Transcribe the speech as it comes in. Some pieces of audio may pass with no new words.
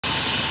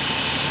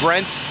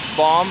Brent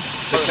Baum,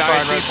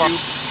 Italian Baum,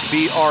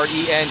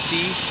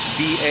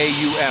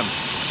 B-R-E-N-T-B-A-U-M.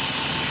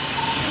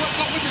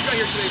 What would you got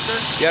here today, sir?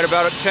 Yeah, at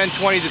about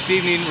 10:20 this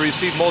evening, we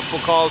received multiple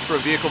calls for a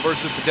vehicle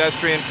versus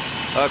pedestrian.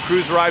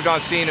 Crews arrived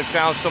on scene and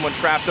found someone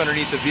trapped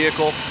underneath the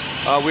vehicle.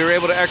 We were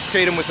able to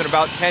extricate him within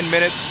about 10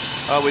 minutes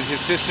with the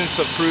assistance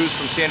of crews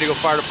from San Diego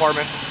Fire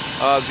Department.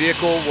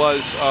 Vehicle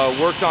was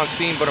worked on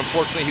scene, but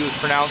unfortunately he was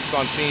pronounced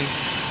on scene,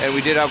 and we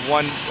did have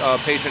one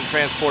patient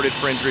transported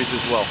for injuries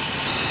as well.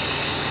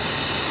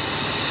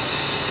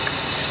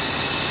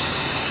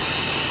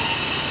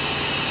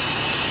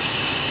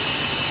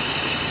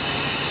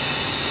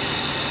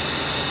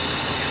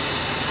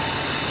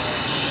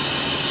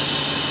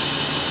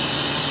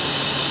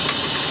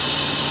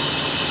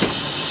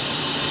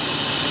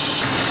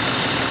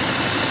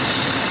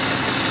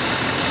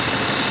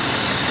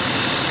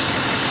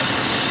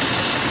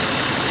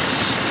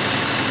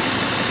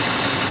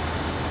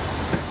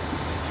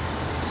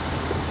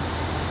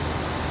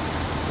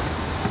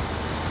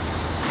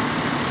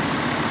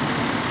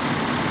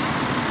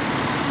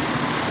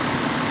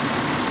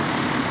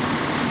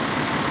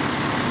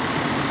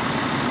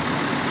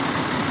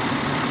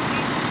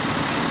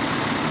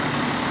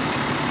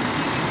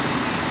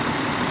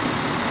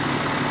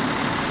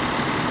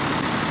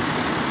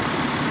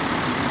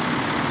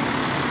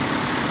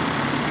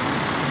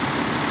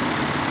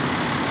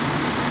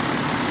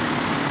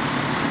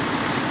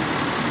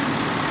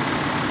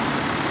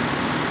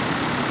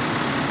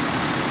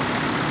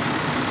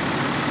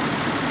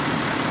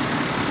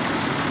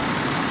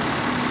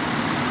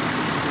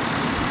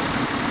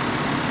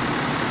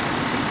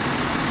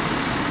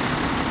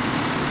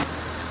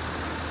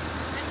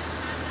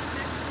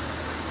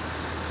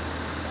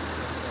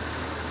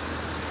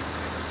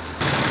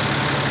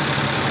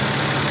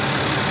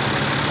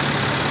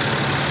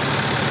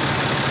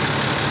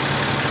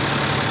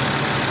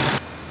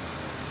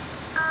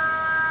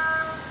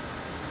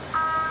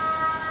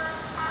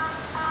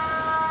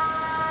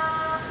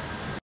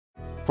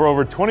 For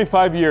over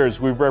 25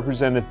 years, we've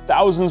represented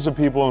thousands of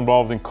people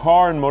involved in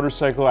car and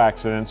motorcycle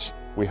accidents.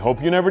 We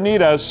hope you never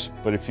need us,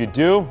 but if you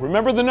do,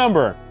 remember the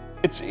number.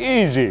 It's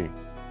easy.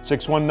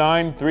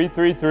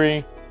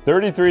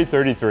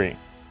 619-333-3333.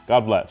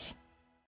 God bless.